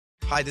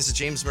Hi, this is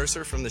James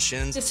Mercer from The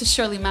Shins. This is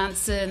Shirley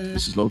Manson.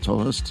 This is Lo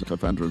Tolhurst,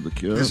 co-founder of The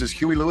Cure. This is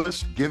Huey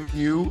Lewis, giving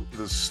you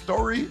the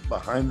story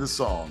behind the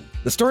song.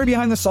 The Story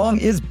Behind the Song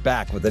is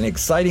back with an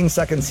exciting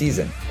second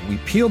season. We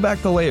peel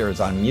back the layers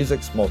on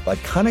music's most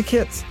iconic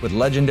hits with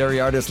legendary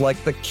artists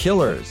like The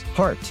Killers,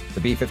 Heart, the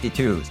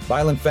B-52s,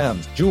 Violent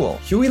Femmes, Jewel,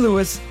 Huey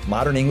Lewis,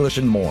 Modern English,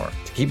 and more.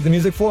 To keep the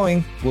music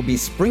flowing, we'll be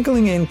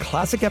sprinkling in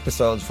classic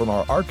episodes from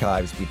our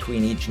archives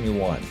between each new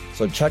one.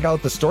 So check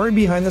out The Story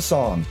Behind the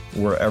Song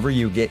wherever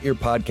you get your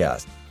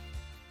podcast.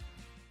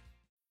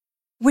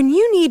 When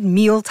you need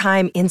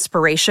mealtime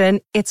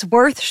inspiration, it's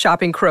worth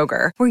shopping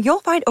Kroger, where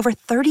you'll find over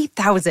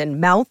 30,000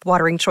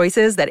 mouth-watering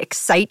choices that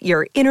excite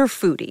your inner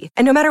foodie.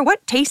 And no matter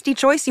what tasty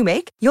choice you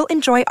make, you'll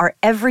enjoy our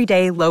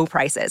everyday low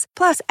prices,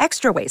 plus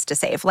extra ways to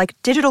save, like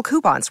digital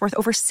coupons worth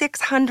over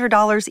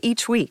 $600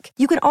 each week.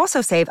 You can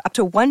also save up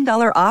to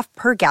 $1 off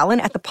per gallon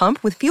at the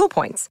pump with fuel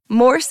points.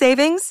 More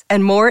savings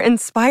and more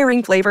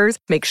inspiring flavors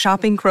make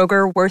shopping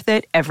Kroger worth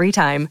it every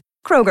time.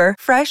 Kroger,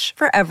 fresh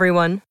for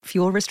everyone.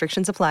 Fuel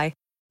restrictions apply.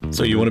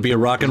 So you want to be a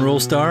rock and roll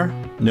star?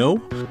 No?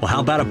 Well,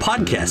 how about a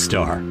podcast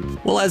star?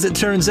 Well, as it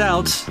turns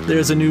out,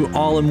 there's a new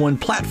all-in-one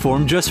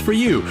platform just for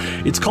you.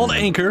 It's called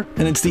Anchor,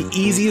 and it's the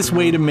easiest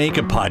way to make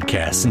a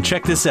podcast. And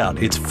check this out,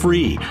 it's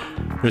free.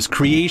 There's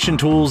creation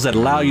tools that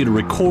allow you to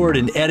record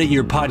and edit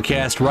your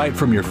podcast right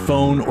from your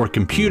phone or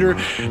computer,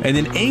 and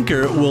then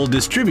Anchor will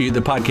distribute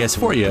the podcast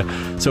for you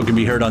so it can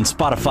be heard on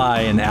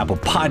Spotify and Apple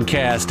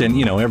Podcast and,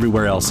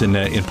 everywhere else in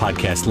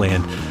podcast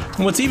land.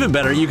 And what's even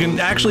better, you can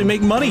actually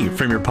make money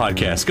from your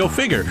podcast. Go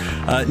figure.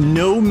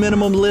 No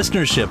minimum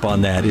listenership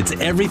on that. It's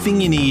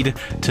everything you need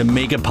to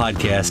make a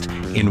podcast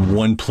in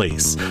one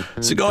place.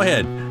 So go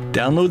ahead.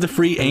 Download the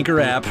free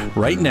Anchor app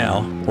right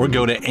now or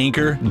go to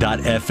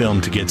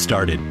anchor.fm to get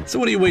started. So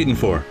what are you waiting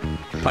for?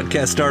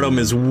 Podcast stardom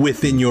is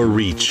within your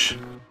reach.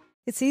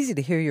 It's easy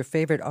to hear your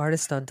favorite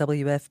artist on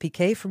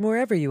WFPK from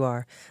wherever you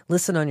are.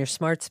 Listen on your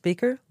smart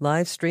speaker,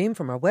 live stream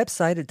from our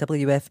website at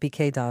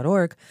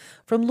WFPK.org,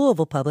 from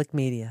Louisville Public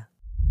Media.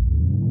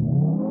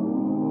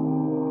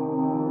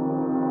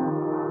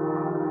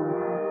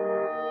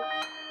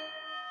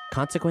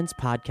 Consequence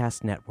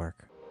Podcast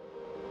Network.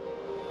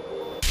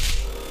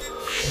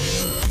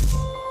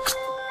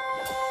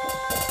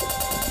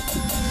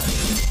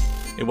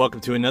 Hey,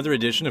 welcome to another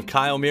edition of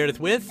Kyle Meredith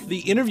with, the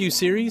interview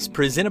series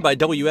presented by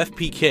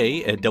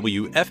WFPK at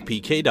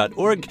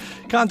WFPK.org.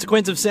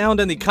 Consequence of Sound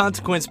and the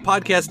Consequence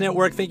Podcast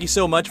Network. Thank you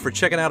so much for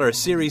checking out our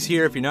series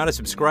here. If you're not a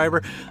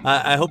subscriber,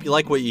 I hope you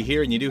like what you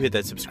hear and you do hit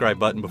that subscribe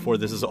button before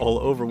this is all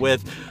over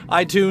with.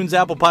 iTunes,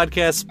 Apple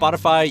Podcasts,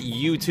 Spotify,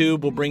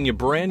 YouTube will bring you a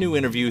brand new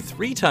interview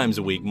 3 times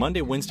a week,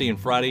 Monday, Wednesday, and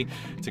Friday.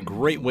 It's a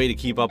great way to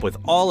keep up with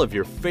all of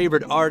your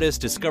favorite artists,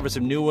 discover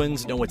some new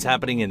ones, know what's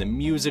happening in the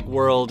music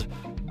world.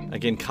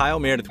 Again, Kyle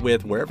Meredith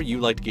with wherever you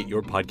like to get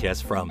your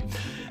podcast from.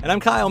 And I'm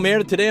Kyle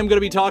Meredith. Today I'm going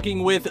to be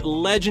talking with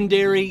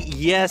legendary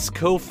Yes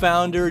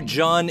co-founder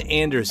Jon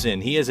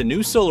Anderson. He has a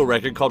new solo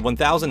record called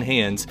 1,000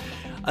 Hands.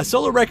 A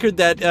solo record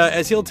that,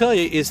 as he'll tell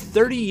you, is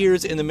 30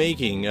 years in the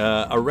making.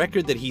 A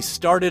record that he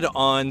started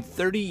on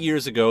 30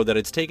 years ago that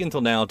it's taken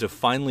till now to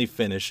finally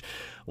finish.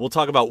 We'll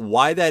talk about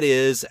why that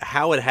is,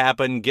 how it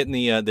happened, getting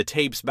the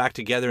tapes back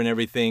together and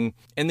everything.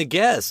 And the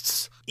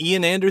guests.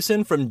 Ian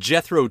Anderson from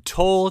Jethro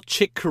Tull,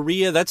 Chick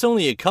Corea, that's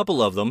only a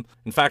couple of them.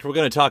 In fact, we're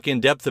going to talk in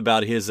depth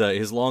about his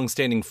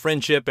long-standing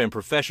friendship and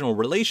professional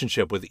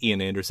relationship with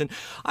Ian Anderson.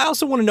 I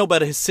also want to know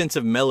about his sense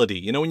of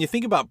melody. When you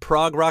think about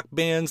prog rock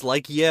bands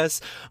like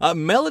Yes,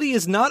 melody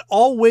is not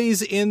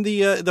always in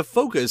the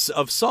focus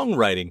of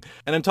songwriting.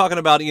 And I'm talking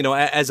about,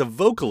 as a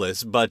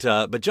vocalist, but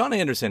Jon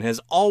Anderson has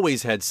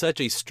always had such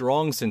a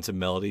strong sense of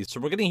melody.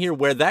 So we're going to hear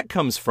where that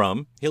comes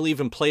from. He'll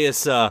even play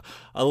us a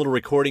little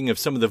recording of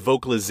some of the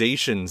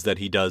vocalizations that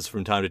he does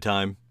from time to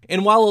time.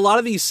 And while a lot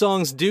of these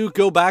songs do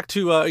go back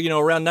to,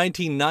 around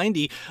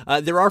 1990,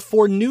 there are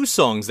 4 new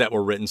songs that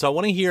were written. So I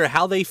want to hear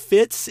how they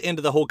fit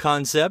into the whole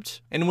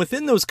concept. And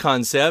within those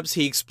concepts,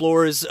 he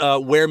explores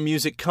where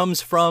music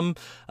comes from,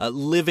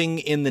 living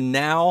in the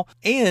now.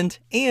 And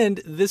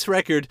this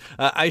record,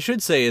 I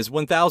should say, is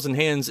 1,000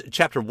 Hands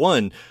Chapter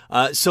 1.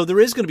 So there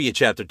is going to be a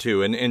Chapter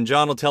 2. And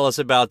Jon will tell us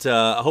about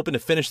hoping to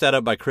finish that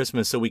up by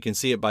Christmas so we can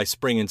see it by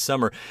spring and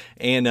summer.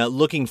 And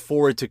looking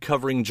forward to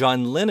covering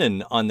John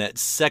Lennon on that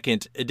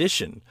second edition.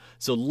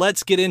 So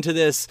let's get into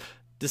this,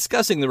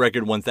 discussing the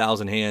record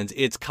 1,000 Hands.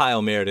 It's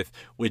Kyle Meredith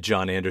with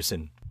Jon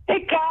Anderson.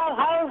 Hey Kyle,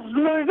 how's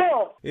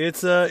Louisville?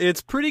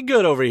 It's pretty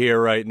good over here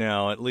right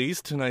now, at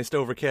least. A nice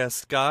overcast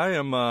sky.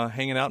 I'm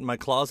hanging out in my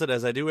closet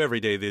as I do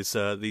every day this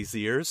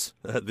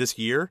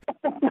year.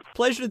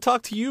 Pleasure to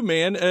talk to you,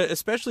 man,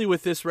 especially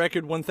with this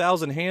record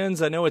 1,000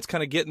 Hands. I know it's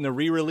kind of getting the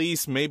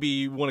re-release. Maybe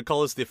you want to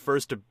call this the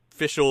first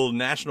official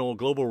national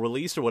global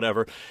release or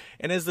whatever.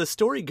 And as the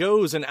story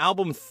goes, an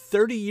album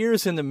 30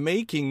 years in the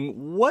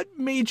making, what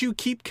made you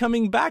keep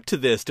coming back to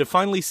this to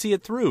finally see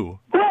it through?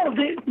 Well,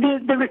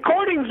 the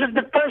recordings of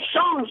the first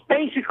songs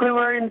basically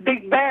were in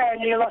Big Bear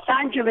near Los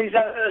Angeles,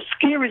 a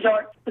ski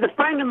resort with a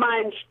friend of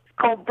mine's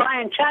called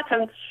Brian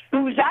Chatham,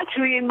 who was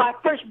actually in my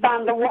first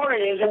band, The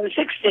Warriors, in the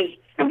 60s.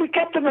 And we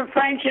kept up a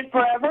friendship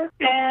forever,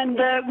 and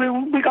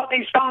we got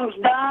these songs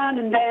done,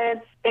 and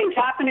then things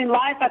happened in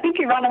life. I think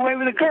he ran away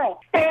with a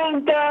girl.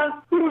 And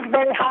we were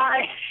very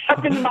high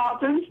up in the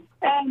mountains,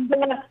 and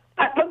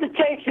I put the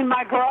tapes in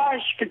my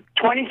garage for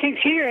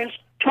 26 years,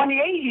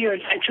 28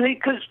 years actually,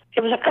 because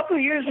it was a couple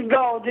of years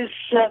ago, this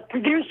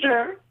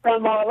producer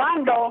from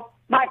Orlando,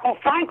 Michael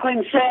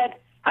Franklin, said,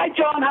 "Hi,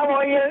 John, how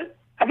are you?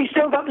 Have you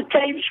still got the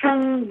tapes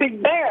from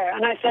Big Bear?"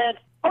 And I said,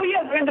 "Oh,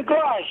 yeah, they're in the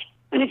garage."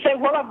 And he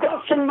said, "Well, I've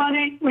got some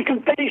money. We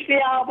can finish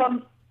the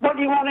album. What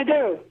do you want to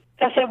do?"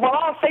 I said, "Well,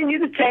 I'll send you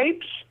the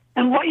tapes.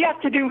 And what you have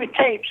to do with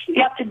tapes,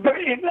 you have to,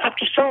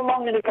 after so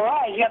long in the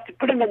garage, you have to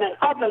put them in an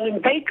oven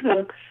and bake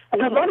them.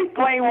 And they'll only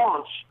play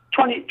once,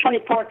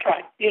 24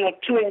 track,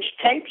 2-inch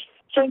tapes.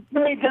 So he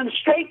played them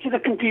straight to the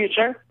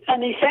computer,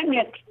 and he sent me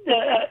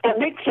a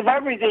mix of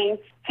everything.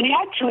 And he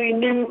actually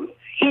knew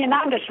Ian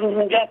Anderson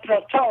from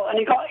Jethro Tull, and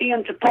he got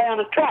Ian to play on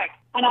a track.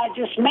 And I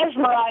just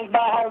mesmerized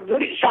by how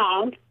good it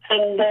sounded,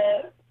 and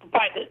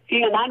by that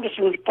Ian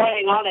Anderson was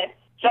playing on it.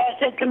 So I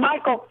said to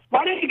Michael,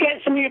 "Why don't you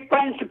get some of your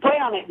friends to play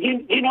on it?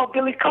 You know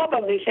Billy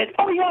Cobham?" He said,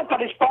 "Oh, yeah, I've got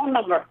his phone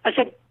number." I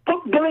said,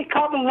 "Put Billy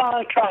Cobham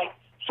on a track."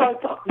 So I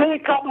put Billy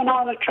Cobham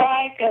on a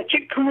track,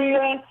 Chick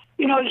Corea,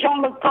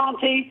 Jean-Luc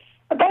Ponty,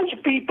 a bunch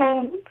of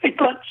people. He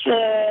put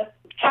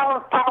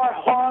Tower Power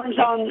horns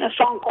on a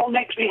song called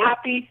Makes Me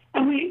Happy.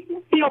 And we,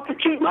 for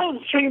 2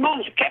 months, 3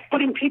 months, kept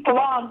putting people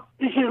on.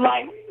 This is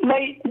like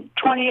late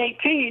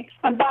 2018.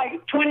 And by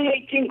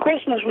 2018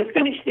 Christmas, we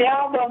finished the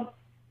album.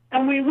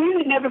 And we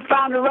really never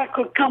found a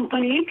record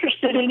company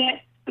interested in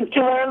it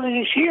until early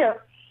this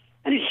year.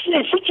 And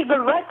it's such a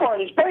good record.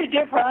 It's very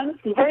different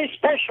and very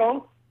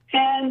special.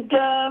 And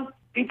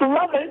people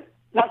love it.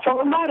 That's all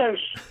that matters.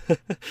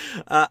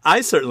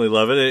 I certainly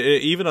love it.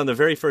 Even on the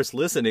very first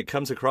listen, it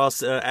comes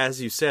across,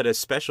 as you said, as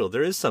special.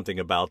 There is something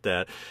about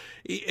that.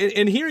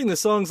 And hearing the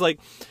songs,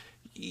 like,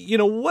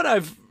 what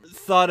I've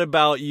thought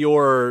about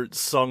your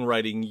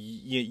songwriting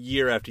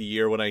year after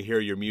year when I hear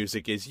your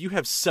music is you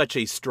have such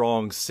a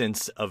strong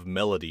sense of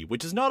melody,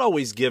 which is not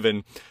always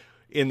given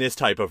in this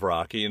type of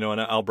rock, and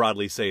I'll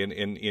broadly say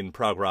in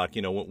prog rock,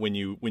 when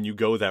you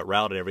go that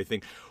route and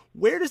everything.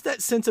 Where does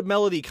that sense of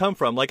melody come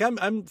from? Like,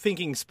 I'm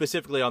thinking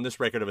specifically on this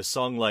record of a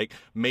song like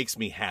Makes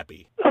Me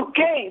Happy.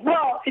 Okay,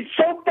 well, it's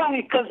so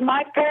funny because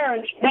my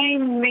parents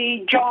named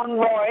me John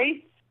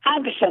Roy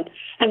Anderson.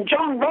 And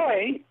John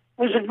Roy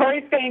was a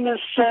very famous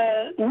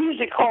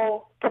music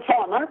hall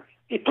performer.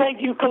 He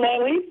played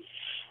ukulele,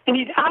 and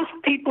he'd ask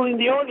people in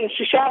the audience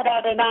to shout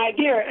out an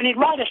idea, and he'd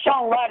write a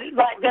song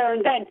right there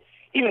and then.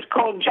 He was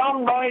called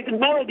John Roy the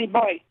Melody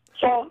Boy.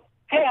 So,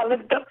 hey, I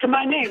lived up to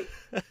my name.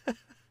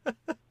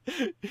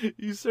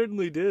 You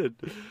certainly did.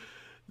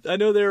 I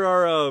know there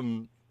are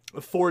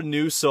 4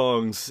 new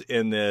songs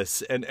in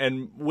this,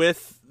 and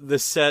with the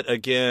set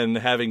again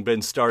having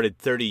been started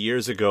 30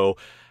 years ago,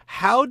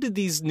 how did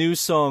these new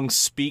songs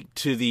speak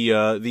to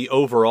the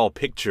overall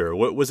picture?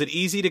 Was it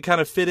easy to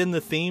kind of fit in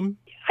the theme?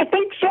 I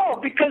think so,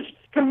 because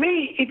for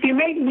me, if you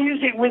make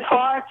music with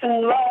heart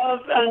and love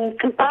and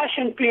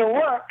compassion for your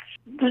work,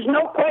 there's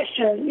no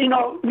question,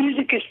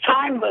 music is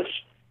timeless.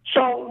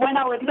 So when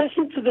I would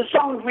listen to the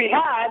songs we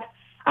had,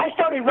 I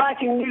started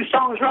writing new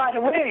songs right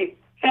away,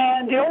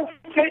 and they all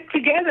fit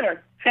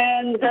together.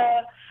 And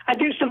I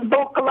do some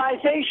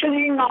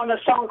vocalizationing on a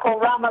song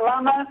called Rama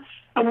Lama,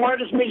 and Where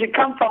Does Music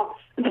Come From?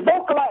 And the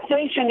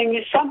vocalizationing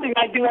is something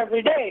I do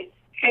every day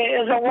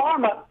as a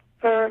warm-up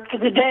for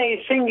the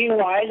day,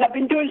 singing-wise. I've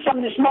been doing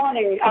some this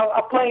morning.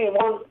 I'll play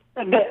one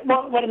a bit.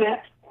 Wait a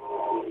minute.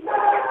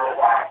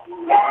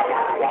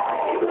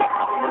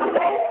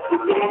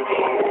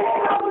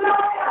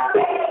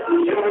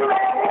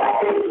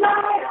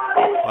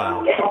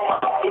 Wow.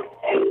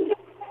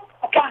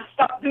 I can't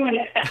stop doing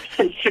it.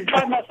 To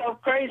drive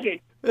myself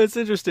crazy. That's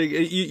interesting.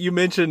 You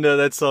mentioned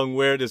that song,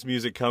 Where Does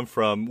Music Come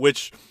From?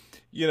 Which,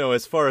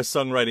 as far as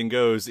songwriting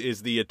goes,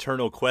 is the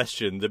eternal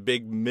question, the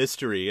big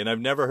mystery. And I've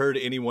never heard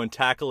anyone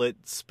tackle it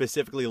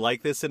specifically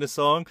like this in a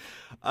song.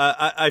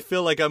 I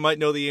feel like I might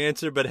know the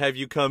answer, but have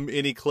you come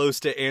any close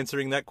to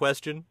answering that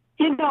question?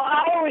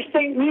 I always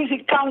think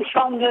music comes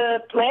from the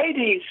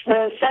Pleiades,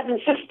 the 7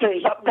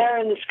 sisters up there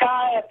in the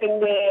sky, up in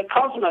the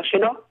cosmos,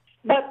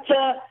 But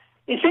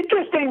it's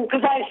interesting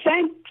because I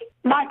sent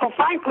Michael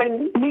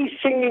Franklin me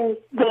singing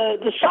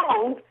the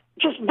song,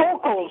 just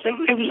vocals.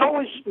 It was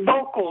always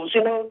vocals,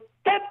 and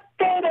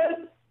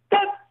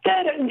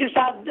just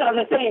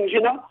other things,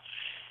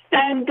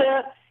 And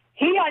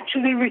he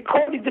actually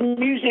recorded the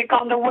music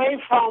on the way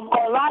from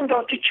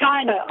Orlando to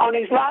China on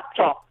his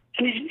laptop.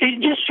 And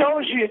it just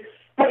shows you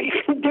what you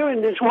can do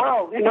in this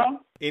world,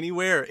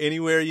 Anywhere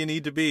you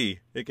need to be,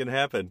 it can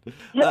happen.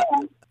 Yeah.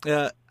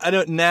 I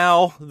know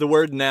now the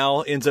word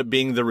now ends up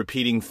being the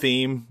repeating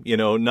theme,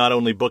 not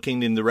only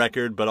booking in the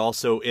record, but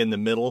also in the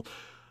middle.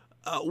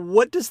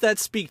 What does that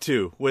speak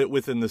to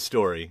within the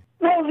story?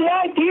 Well, the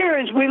idea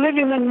is we live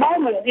in the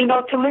moment,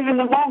 to live in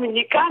the moment.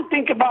 You can't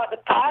think about the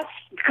past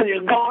because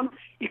it's gone.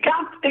 You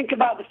can't think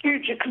about the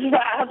future because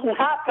that hasn't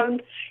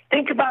happened.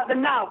 Think about the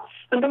now.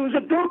 And there was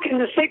a book in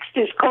the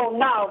 60s called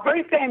Now,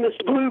 very famous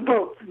blue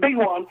book, big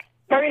one,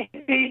 very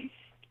hippie,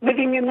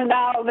 living in the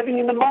now, living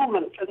in the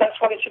moment. And that's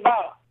what it's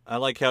about. I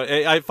like how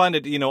I find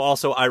it,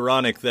 also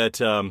ironic that,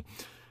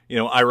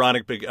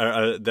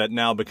 that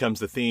now becomes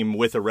the theme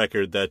with a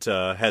record that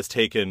has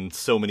taken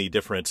so many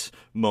different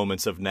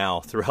moments of now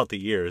throughout the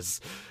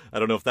years. I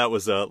don't know if that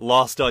was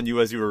lost on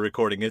you as you were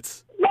recording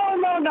it.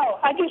 No.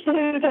 I just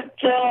knew that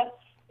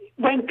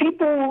when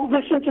people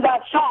listen to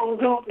that song,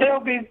 they'll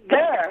be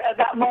there at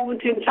that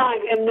moment in time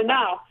in the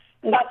now.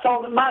 And that's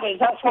all that matters.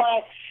 That's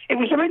why it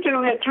was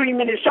originally a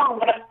 3-minute song,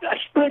 but I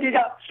split it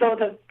up. So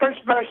the first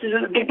verse is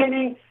at the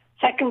beginning,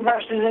 second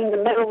verse is in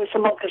the middle with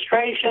some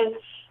orchestration,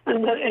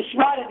 and it's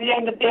right at the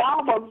end of the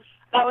album.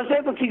 I was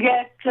able to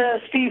get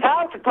Steve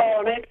Howe to play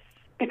on it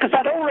because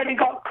I'd already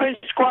got Chris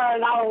Squire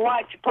and Alan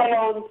White to play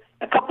on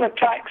a couple of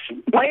tracks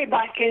way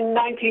back in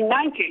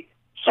 1990.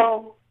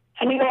 So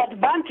I knew they had the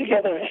band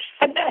together.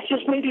 And that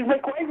just needed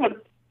Rick Wakeman.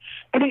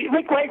 But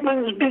Rick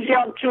Wakeman's busy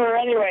on tour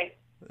anyway.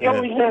 He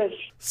always is.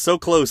 So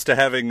close to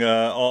having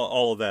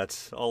all of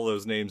that, all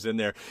those names in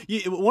there.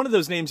 One of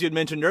those names you had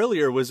mentioned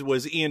earlier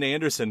was Ian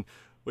Anderson,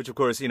 which, of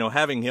course,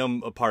 having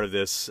him a part of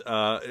this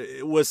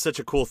it was such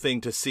a cool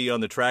thing to see on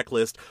the track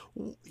list.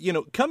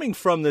 Coming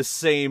from the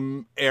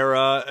same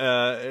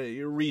era,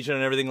 region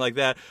and everything like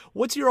that,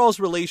 what's your all's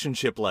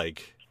relationship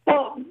like?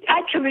 Well,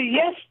 actually,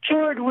 Yes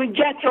toured with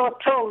Jethro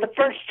Tull the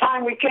first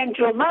time we came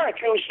to America.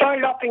 We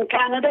started off in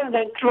Canada and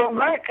then through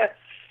America.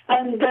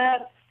 And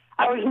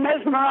I was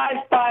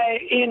mesmerized by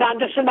Ian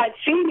Anderson. I'd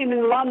seen him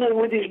in London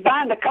with his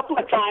band a couple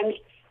of times,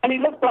 and he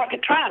looked like a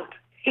tramp.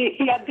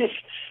 He had this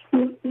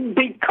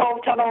big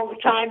coat on all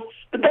the time.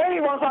 But there he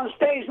was on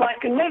stage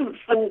like a nymph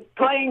and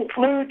playing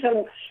flute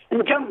and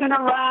jumping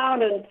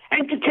around and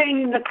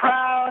entertaining the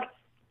crowd.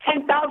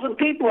 10,000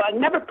 people. I'd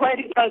never played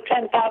in front of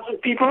 10,000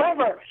 people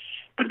ever.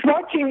 But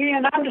watching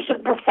Ian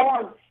Anderson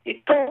perform,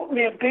 it taught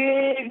me a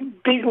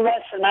big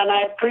lesson, and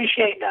I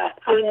appreciate that.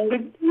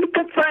 And we're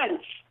good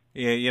friends.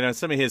 Yeah,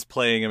 some of his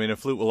playing, a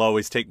flute will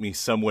always take me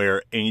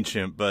somewhere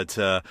ancient, but,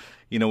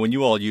 when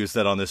you all use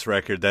that on this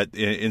record, that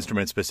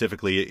instrument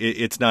specifically,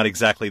 it's not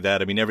exactly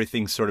that.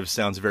 Everything sort of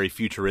sounds very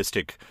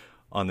futuristic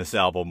on this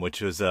album,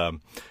 which was,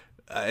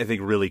 I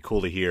think, really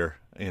cool to hear,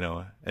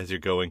 as you're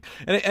going.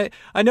 And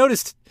I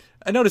noticed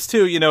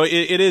too,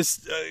 it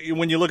is,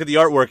 when you look at the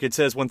artwork, it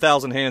says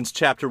 1,000 Hands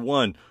Chapter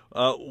 1.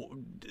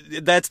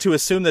 That's to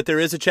assume that there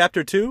is a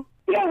Chapter 2?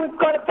 Yeah, we've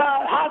got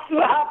about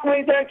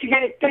halfway there to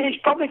get it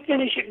finished. Probably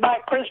finish it by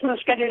Christmas,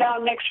 get it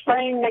out next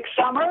spring, next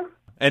summer.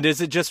 And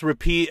does it just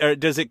repeat, or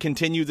does it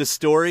continue the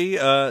story,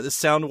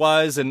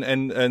 sound-wise and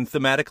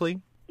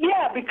thematically?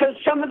 Yeah, because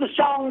some of the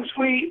songs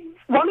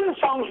one of the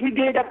songs we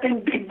did up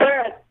in Big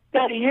Bear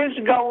 30 years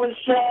ago was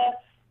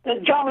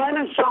the John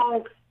Lennon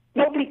song,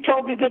 Nobody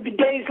Told Me There'd Be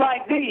Days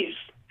Like These.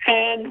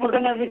 And we're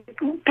going to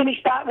finish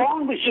that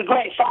one, which is a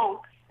great song.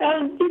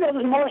 And,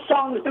 there's more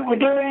songs that we're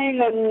doing,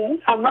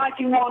 and I'm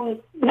writing one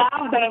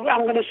now that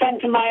I'm going to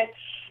send to my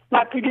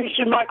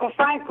producer, Michael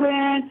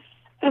Franklin,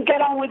 and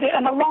get on with it.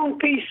 And a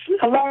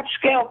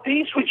large-scale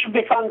piece, which would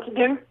be fun to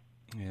do.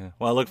 Yeah,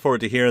 well, I look forward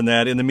to hearing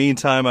that. In the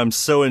meantime, I'm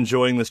so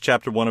enjoying this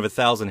Chapter 1 of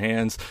 1,000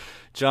 Hands.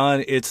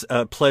 John, it's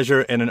a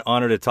pleasure and an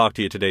honor to talk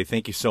to you today.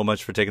 Thank you so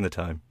much for taking the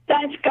time.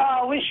 Thanks,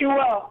 Carl. Wish you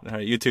well. All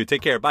right, you too.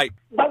 Take care. Bye.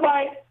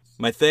 Bye-bye.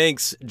 My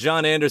thanks,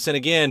 John Anderson.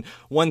 Again,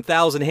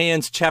 1,000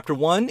 Hands Chapter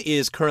 1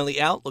 is currently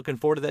out. Looking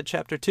forward to that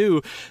Chapter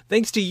 2.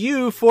 Thanks to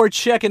you for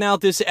checking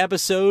out this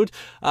episode.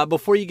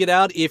 Before you get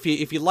out, if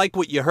you like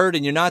what you heard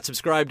and you're not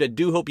subscribed, I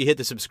do hope you hit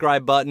the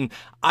subscribe button.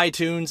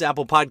 iTunes,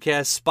 Apple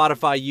Podcasts,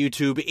 Spotify,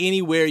 YouTube,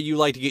 anywhere you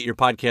like to get your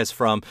podcasts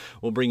from.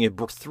 We'll bring you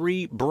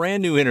 3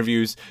 brand new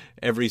interviews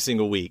every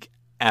single week.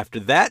 After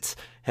that,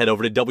 head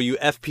over to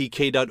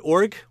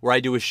WFPK.org, where I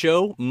do a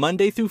show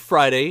Monday through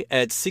Friday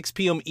at 6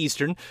 p.m.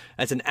 Eastern.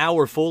 That's an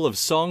hour full of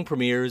song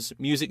premieres,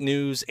 music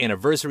news,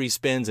 anniversary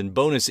spins, and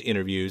bonus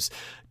interviews.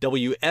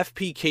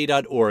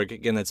 WFPK.org.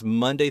 Again, that's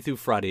Monday through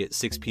Friday at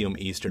 6 p.m.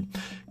 Eastern.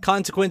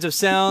 Consequence of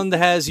Sound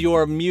has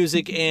your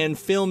music and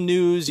film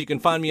news. You can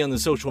find me on the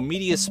social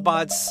media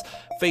spots,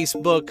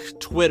 Facebook,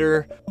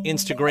 Twitter,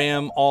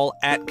 Instagram, all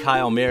at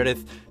Kyle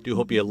Meredith. Do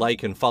hope you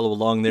like and follow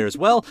along there as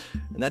well.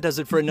 And that does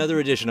it for another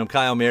edition of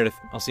Kyle Meredith.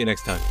 I'll see you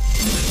next time.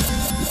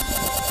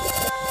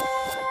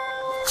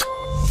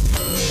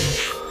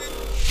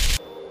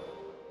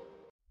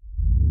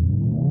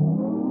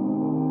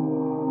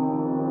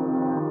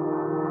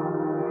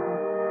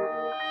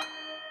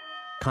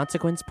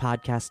 Consequence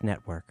Podcast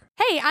Network.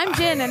 Hey, I'm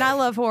Jen, and I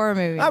love horror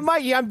movies. I'm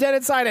Mikey. I'm dead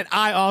inside it.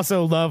 I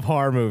also love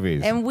horror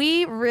movies. And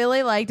we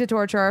really like to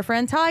torture our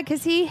friend Todd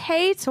because he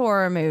hates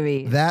horror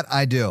movies. That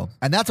I do.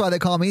 And that's why they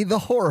call me the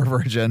horror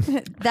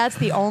virgin. That's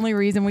the only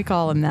reason we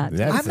call him that.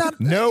 I'm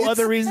not, no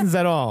other reasons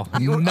at all.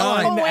 None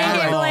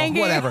at all.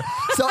 Whatever.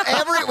 So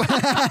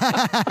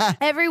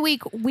every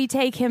week we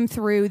take him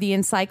through the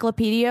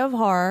Encyclopedia of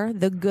Horror,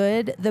 the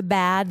good, the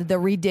bad, the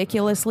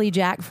ridiculously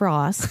Jack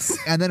Frosts.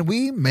 And then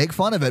we make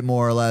fun of it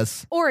more or or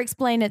less. Or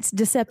explain its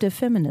deceptive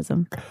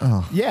feminism.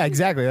 Oh. Yeah,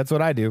 exactly. That's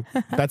what I do.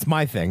 That's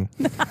my thing.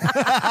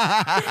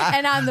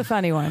 And I'm the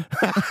funny one.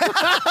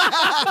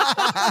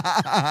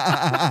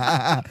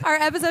 Our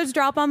episodes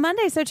drop on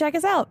Monday, so check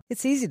us out.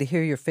 It's easy to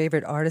hear your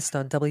favorite artist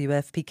on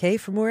WFPK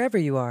from wherever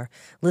you are.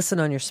 Listen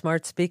on your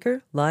smart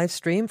speaker, live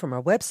stream from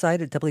our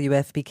website at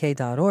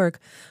WFPK.org,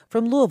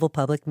 from Louisville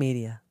Public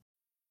Media.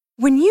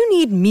 When you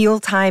need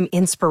mealtime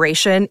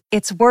inspiration,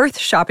 it's worth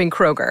shopping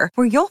Kroger,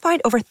 where you'll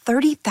find over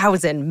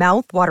 30,000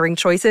 mouth-watering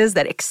choices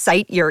that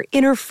excite your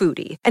inner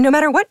foodie. And no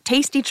matter what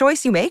tasty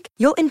choice you make,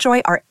 you'll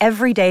enjoy our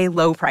everyday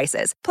low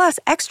prices, plus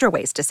extra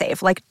ways to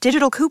save, like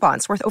digital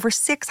coupons worth over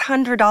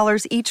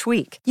 $600 each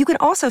week. You can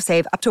also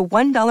save up to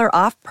 $1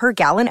 off per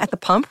gallon at the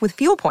pump with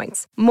fuel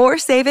points. More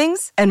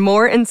savings and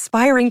more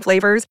inspiring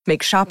flavors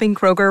make shopping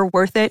Kroger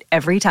worth it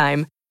every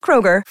time.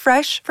 Kroger,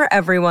 fresh for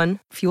everyone.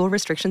 Fuel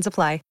restrictions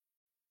apply.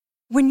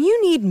 When you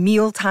need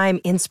mealtime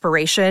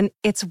inspiration,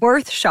 it's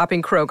worth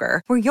shopping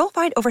Kroger, where you'll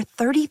find over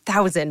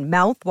 30,000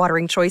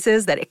 mouth-watering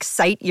choices that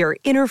excite your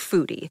inner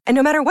foodie. And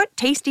no matter what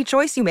tasty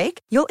choice you make,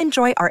 you'll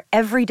enjoy our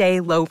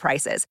everyday low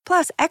prices,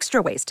 plus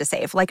extra ways to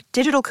save, like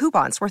digital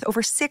coupons worth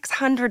over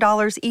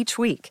 $600 each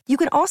week. You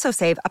can also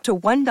save up to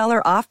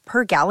 $1 off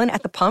per gallon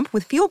at the pump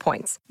with fuel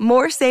points.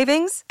 More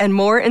savings and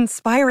more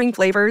inspiring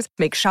flavors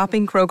make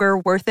shopping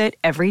Kroger worth it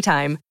every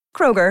time.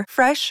 Kroger,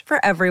 fresh for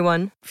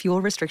everyone.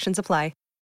 Fuel restrictions apply.